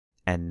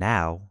And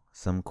now,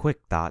 some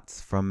quick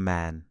thoughts from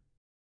Man.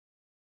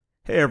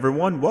 Hey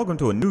everyone, welcome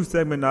to a new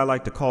segment I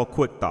like to call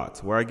Quick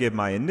Thoughts, where I give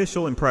my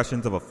initial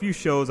impressions of a few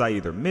shows I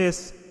either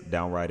missed,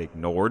 downright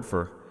ignored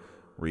for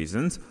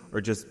reasons, or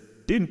just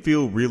didn't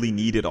feel really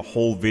needed a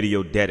whole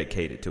video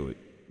dedicated to it,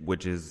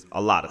 which is a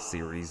lot of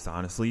series,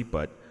 honestly,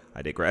 but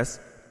I digress.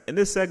 In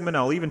this segment,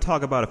 I'll even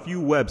talk about a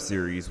few web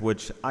series,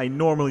 which I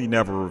normally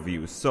never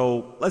review,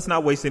 so let's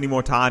not waste any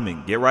more time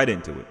and get right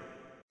into it.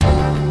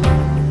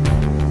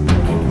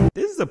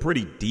 This is a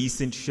pretty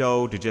decent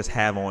show to just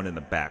have on in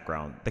the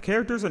background. The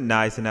characters are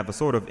nice and have a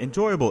sort of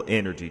enjoyable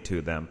energy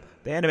to them.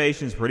 The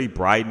animation is pretty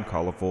bright and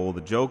colorful,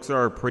 the jokes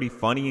are pretty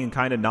funny and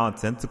kind of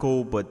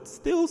nonsensical, but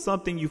still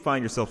something you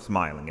find yourself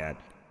smiling at.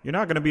 You're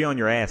not going to be on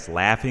your ass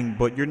laughing,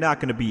 but you're not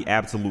going to be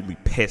absolutely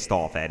pissed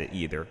off at it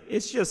either.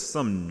 It's just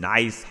some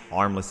nice,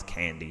 harmless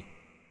candy.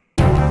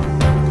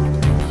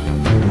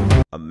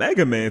 A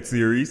Mega Man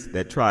series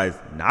that tries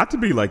not to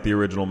be like the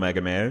original Mega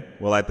Man,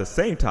 while at the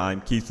same time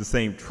keeps the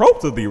same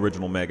tropes of the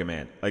original Mega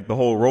Man, like the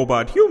whole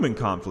robot-human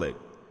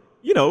conflict.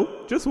 You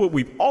know, just what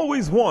we've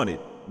always wanted,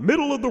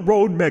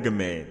 middle-of-the-road Mega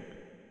Man.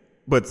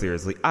 But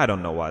seriously, I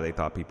don't know why they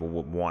thought people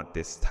would want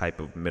this type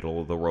of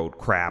middle-of-the-road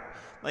crap.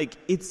 Like,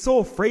 it's so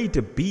afraid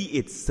to be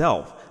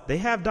itself. They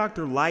have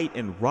Dr. Light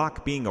and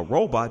Rock being a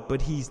robot,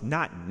 but he's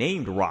not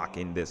named Rock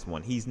in this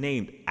one. He's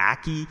named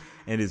Aki,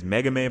 and his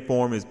Mega Man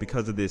form is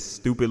because of this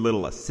stupid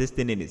little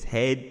assistant in his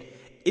head.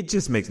 It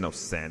just makes no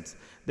sense.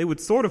 They would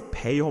sort of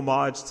pay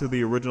homage to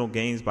the original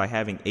games by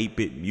having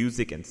 8-bit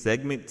music and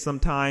segments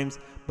sometimes,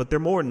 but they're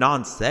more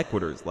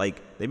non-sequiturs.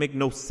 Like, they make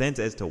no sense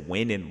as to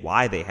when and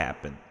why they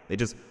happen. They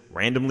just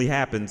randomly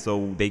happen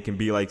so they can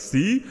be like,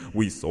 see,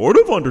 we sort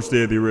of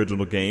understand the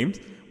original games,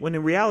 when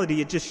in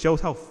reality it just shows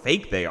how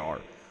fake they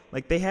are.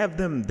 Like, they have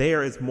them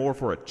there as more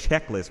for a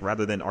checklist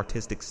rather than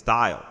artistic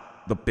style.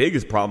 The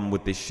biggest problem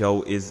with this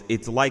show is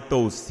it's like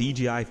those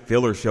CGI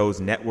filler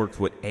shows networks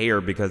would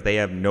air because they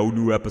have no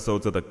new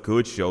episodes of the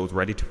good shows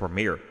ready to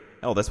premiere.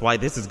 Hell, that's why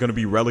this is going to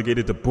be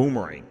relegated to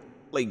Boomerang.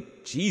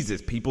 Like,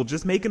 Jesus, people,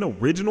 just make an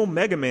original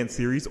Mega Man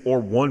series or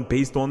one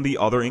based on the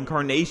other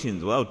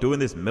incarnations without doing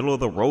this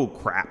middle-of-the-road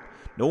crap.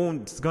 No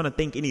one's gonna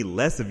think any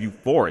less of you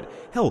for it.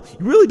 Hell,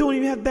 you really don't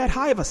even have that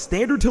high of a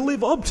standard to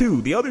live up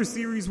to. The other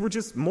series were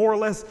just more or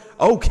less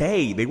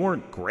okay. They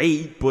weren't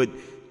great, but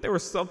there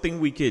was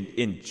something we could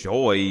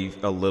enjoy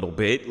a little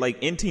bit.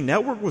 Like, NT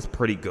Network was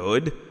pretty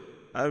good.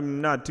 I'm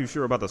not too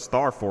sure about the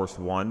Star Force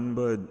one,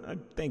 but I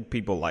think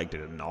people liked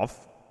it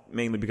enough.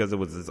 Mainly because it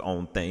was its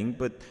own thing,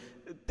 but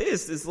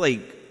this is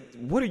like,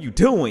 what are you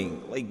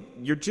doing? Like,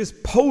 you're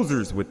just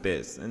posers with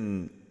this,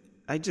 and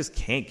I just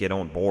can't get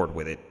on board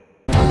with it.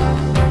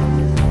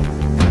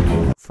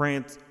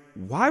 France,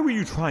 why were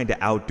you trying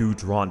to outdo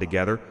Drawn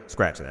Together?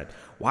 Scratch that.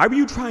 Why were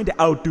you trying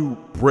to outdo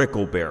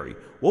Brickleberry?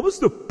 What was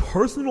the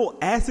personal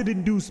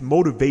acid-induced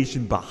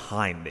motivation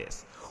behind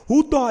this?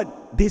 Who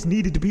thought this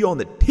needed to be on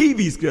the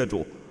TV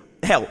schedule?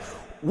 Hell,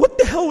 what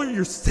the hell are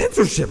your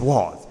censorship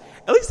laws?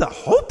 At least I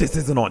hope this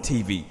isn't on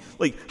TV.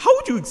 Like, how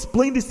would you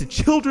explain this to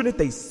children if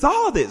they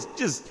saw this?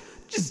 Just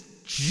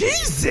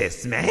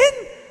Jesus, man.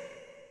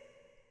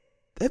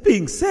 That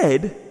being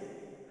said,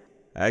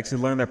 I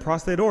actually learned that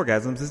prostate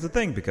orgasms is a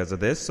thing because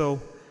of this,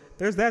 so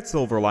there's that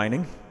silver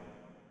lining.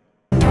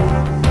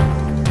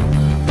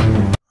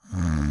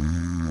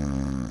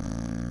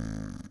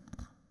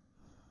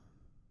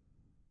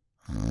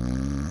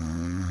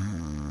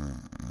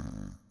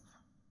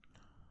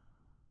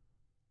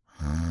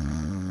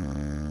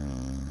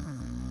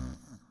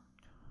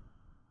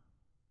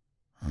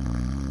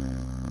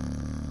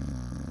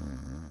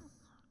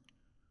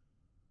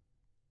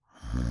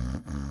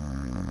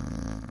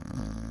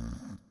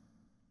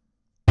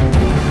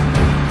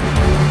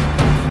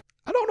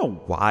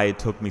 Why it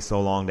took me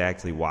so long to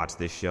actually watch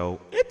this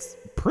show. It's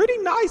pretty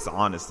nice,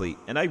 honestly,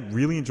 and I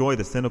really enjoy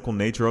the cynical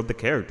nature of the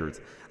characters.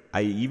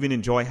 I even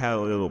enjoy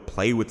how it'll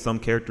play with some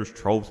characters'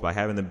 tropes by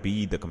having them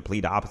be the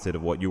complete opposite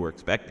of what you were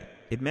expecting.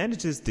 It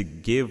manages to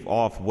give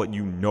off what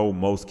you know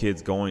most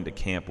kids going to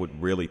camp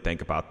would really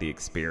think about the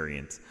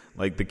experience.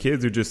 Like, the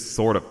kids are just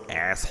sort of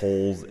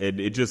assholes, and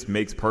it just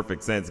makes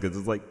perfect sense because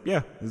it's like,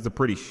 yeah, this is a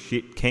pretty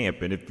shit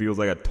camp, and it feels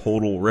like a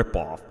total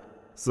ripoff.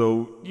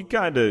 So you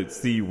kind of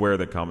see where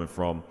they're coming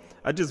from.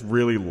 I just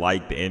really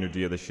like the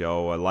energy of the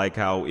show. I like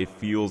how it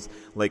feels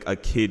like a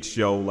kid's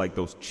show, like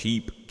those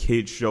cheap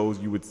kid shows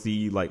you would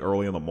see like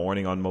early in the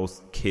morning on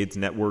most kids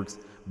networks,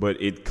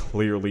 but it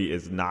clearly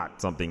is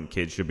not something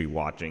kids should be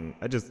watching.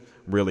 I just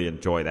really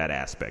enjoy that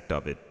aspect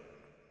of it.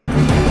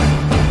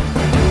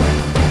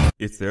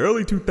 It's the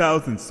early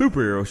 2000s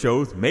superhero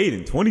shows made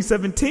in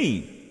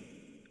 2017.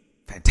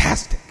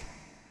 Fantastic.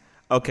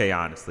 Okay,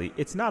 honestly,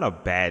 it's not a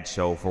bad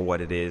show for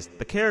what it is.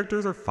 The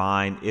characters are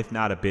fine, if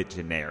not a bit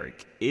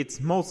generic.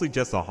 It's mostly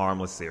just a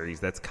harmless series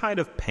that's kind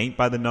of paint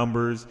by the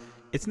numbers.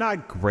 It's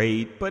not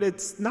great, but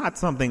it's not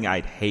something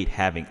I'd hate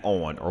having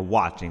on or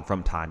watching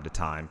from time to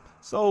time.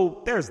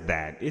 So there's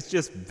that. It's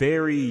just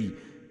very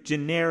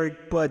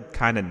generic, but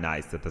kind of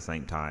nice at the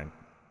same time.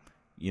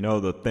 You know,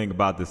 the thing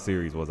about this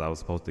series was I was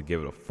supposed to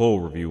give it a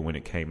full review when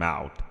it came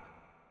out.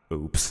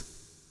 Oops.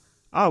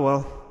 Ah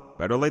well,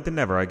 better late than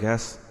never, I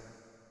guess.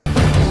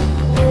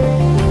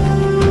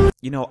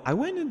 You know, I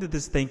went into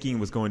this thinking it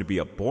was going to be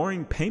a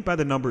boring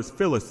paint-by-the-numbers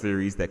filler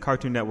series that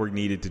Cartoon Network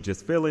needed to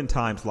just fill in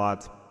time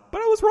slots,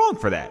 but I was wrong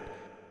for that.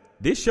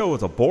 This show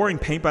is a boring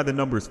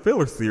paint-by-the-numbers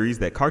filler series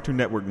that Cartoon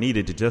Network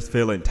needed to just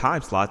fill in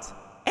time slots,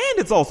 and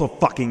it's also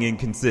fucking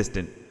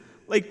inconsistent.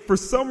 Like, for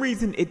some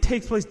reason, it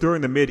takes place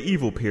during the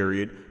medieval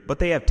period, but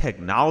they have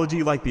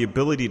technology like the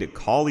ability to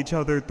call each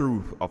other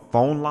through a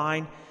phone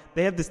line.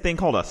 They have this thing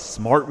called a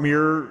smart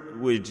mirror,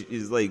 which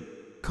is like,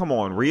 come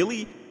on,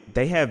 really?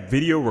 They have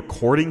video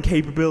recording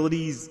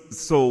capabilities,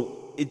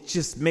 so it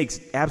just makes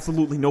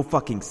absolutely no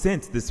fucking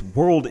sense. This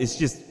world is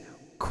just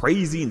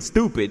crazy and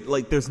stupid.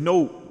 Like, there's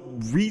no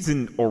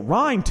reason or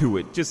rhyme to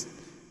it. Just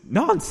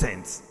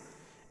nonsense.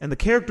 And the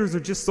characters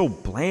are just so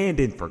bland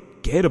and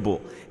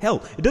forgettable.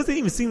 Hell, it doesn't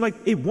even seem like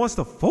it wants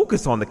to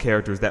focus on the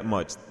characters that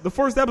much. The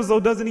first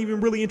episode doesn't even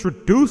really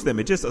introduce them.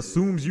 It just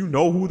assumes you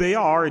know who they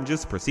are and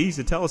just proceeds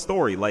to tell a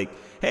story. Like,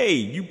 hey,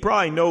 you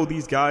probably know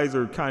these guys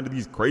are kind of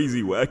these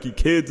crazy, wacky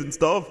kids and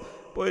stuff.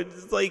 But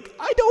it's like,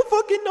 I don't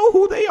fucking know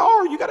who they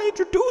are. You gotta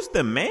introduce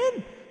them,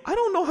 man. I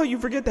don't know how you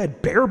forget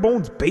that bare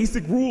bones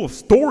basic rule of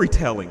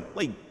storytelling.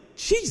 Like,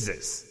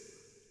 Jesus.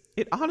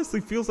 It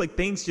honestly feels like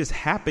things just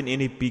happen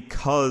in it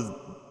because,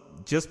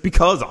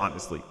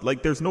 honestly.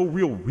 Like, there's no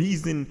real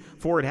reason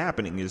for it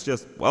happening. It's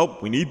just, well,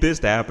 we need this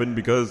to happen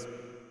because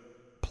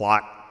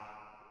plot,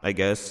 I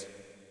guess.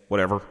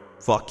 Whatever.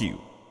 Fuck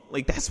you.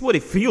 Like, that's what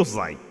it feels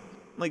like.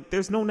 Like,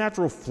 there's no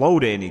natural flow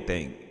to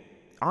anything.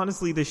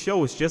 Honestly, this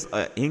show is just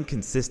an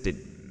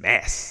inconsistent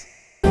mess.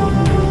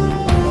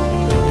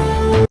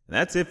 And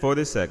that's it for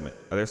this segment.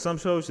 Are there some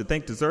shows you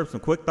think deserve some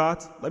quick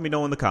thoughts? Let me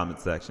know in the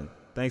comments section.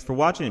 Thanks for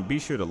watching, and be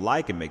sure to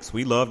like and make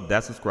sweet love to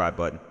that subscribe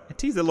button. And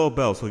tease that little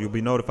bell so you'll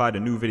be notified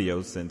of new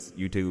videos, since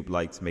YouTube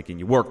likes making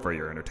you work for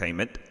your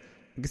entertainment.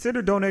 And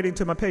consider donating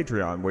to my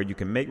Patreon, where you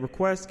can make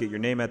requests, get your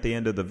name at the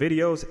end of the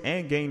videos,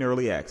 and gain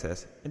early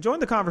access. And join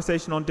the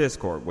conversation on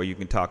Discord, where you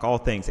can talk all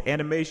things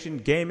animation,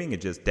 gaming,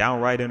 and just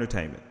downright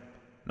entertainment.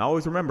 And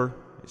always remember,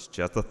 it's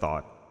just a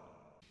thought.